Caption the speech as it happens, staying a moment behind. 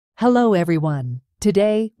Hello everyone.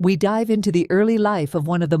 Today, we dive into the early life of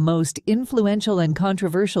one of the most influential and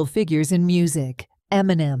controversial figures in music,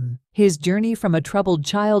 Eminem. His journey from a troubled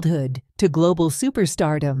childhood to global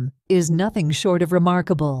superstardom is nothing short of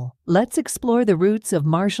remarkable. Let's explore the roots of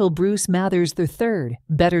Marshall Bruce Mathers III,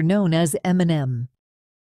 better known as Eminem.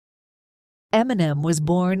 Eminem was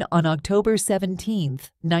born on October 17,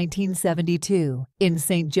 1972, in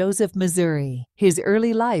St. Joseph, Missouri. His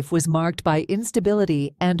early life was marked by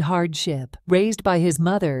instability and hardship. Raised by his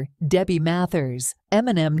mother, Debbie Mathers,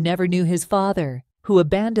 Eminem never knew his father, who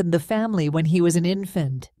abandoned the family when he was an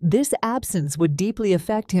infant. This absence would deeply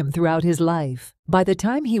affect him throughout his life. By the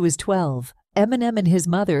time he was 12, Eminem and his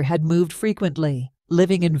mother had moved frequently,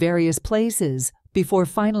 living in various places, before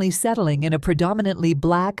finally settling in a predominantly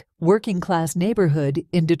black, working-class neighborhood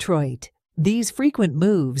in Detroit. These frequent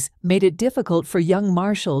moves made it difficult for young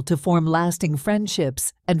Marshall to form lasting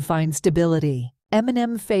friendships and find stability.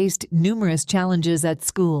 Eminem faced numerous challenges at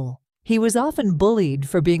school. He was often bullied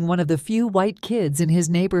for being one of the few white kids in his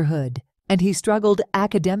neighborhood, and he struggled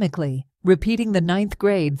academically, repeating the 9th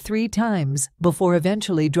grade 3 times before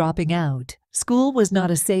eventually dropping out. School was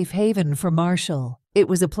not a safe haven for Marshall. It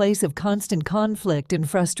was a place of constant conflict and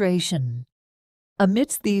frustration.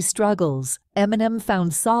 Amidst these struggles, Eminem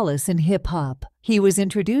found solace in hip-hop. He was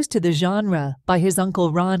introduced to the genre by his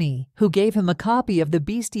uncle Ronnie, who gave him a copy of the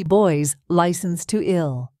Beastie Boys' License to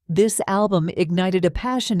Ill. This album ignited a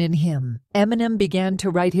passion in him. Eminem began to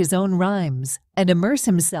write his own rhymes and immerse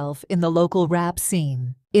himself in the local rap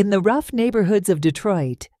scene. In the rough neighborhoods of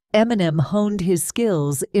Detroit, Eminem honed his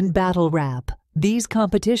skills in battle rap. These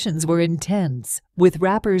competitions were intense, with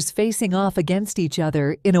rappers facing off against each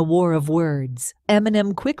other in a war of words.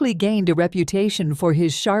 Eminem quickly gained a reputation for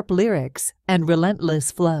his sharp lyrics and relentless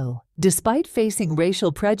flow. Despite facing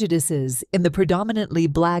racial prejudices in the predominantly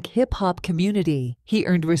black hip-hop community, he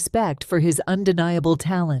earned respect for his undeniable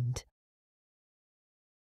talent.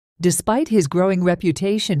 Despite his growing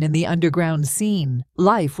reputation in the underground scene,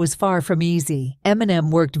 life was far from easy.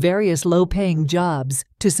 Eminem worked various low-paying jobs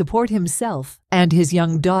to support himself and his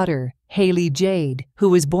young daughter, Haley Jade, who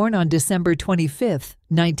was born on December 25,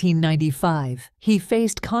 1995. He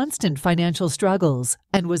faced constant financial struggles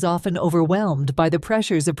and was often overwhelmed by the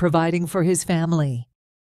pressures of providing for his family.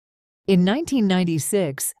 In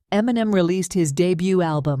 1996, Eminem released his debut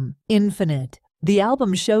album, Infinite. The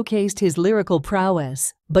album showcased his lyrical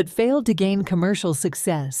prowess, but failed to gain commercial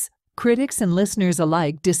success. Critics and listeners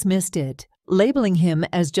alike dismissed it, labeling him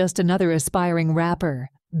as just another aspiring rapper.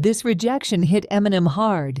 This rejection hit Eminem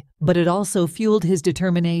hard, but it also fueled his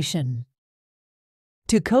determination.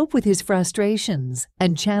 To cope with his frustrations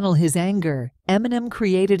and channel his anger, Eminem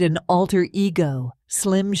created an alter ego,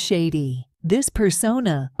 Slim Shady. This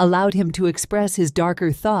persona allowed him to express his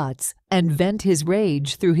darker thoughts and vent his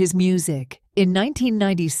rage through his music. In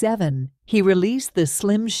 1997, he released the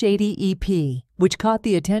Slim Shady EP, which caught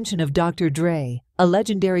the attention of Dr. Dre, a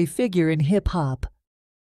legendary figure in hip-hop.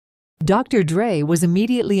 Dr. Dre was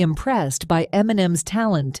immediately impressed by Eminem's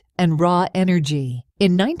talent and raw energy.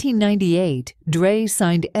 In 1998, Dre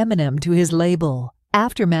signed Eminem to his label,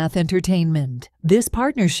 Aftermath Entertainment. This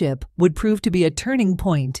partnership would prove to be a turning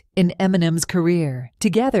point in Eminem's career.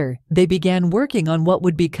 Together, they began working on what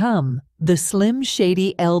would become the Slim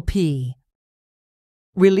Shady LP.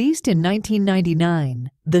 Released in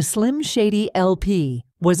 1999, the Slim Shady LP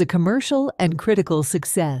was a commercial and critical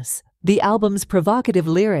success. The album's provocative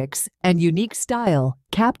lyrics and unique style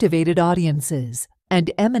captivated audiences,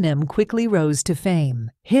 and Eminem quickly rose to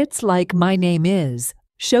fame. Hits like My Name Is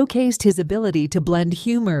showcased his ability to blend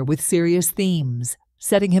humor with serious themes,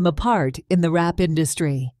 setting him apart in the rap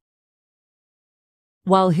industry.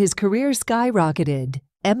 While his career skyrocketed,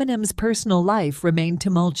 Eminem's personal life remained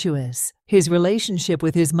tumultuous. His relationship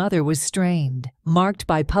with his mother was strained, marked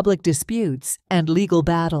by public disputes and legal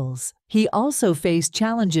battles. He also faced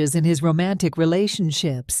challenges in his romantic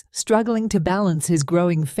relationships, struggling to balance his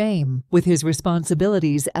growing fame with his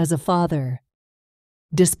responsibilities as a father.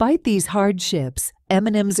 Despite these hardships,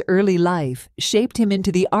 Eminem's early life shaped him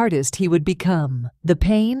into the artist he would become. The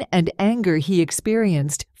pain and anger he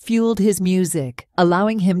experienced fueled his music,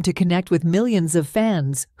 allowing him to connect with millions of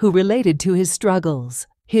fans who related to his struggles.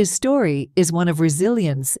 His story is one of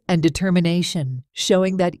resilience and determination,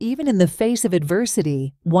 showing that even in the face of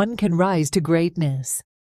adversity, one can rise to greatness.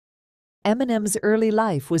 Eminem's early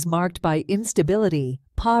life was marked by instability,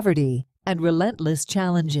 poverty, and relentless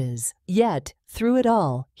challenges. Yet, through it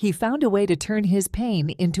all, he found a way to turn his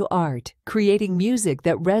pain into art, creating music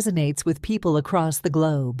that resonates with people across the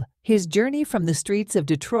globe. His journey from the streets of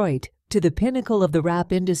Detroit to the pinnacle of the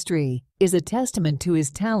rap industry is a testament to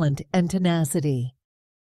his talent and tenacity.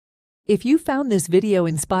 If you found this video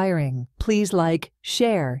inspiring, please like,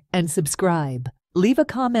 share, and subscribe. Leave a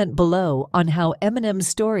comment below on how Eminem's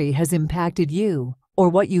story has impacted you, or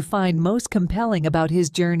what you find most compelling about his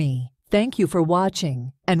journey. Thank you for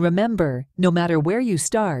watching, and remember, no matter where you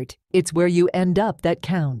start, it's where you end up that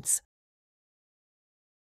counts.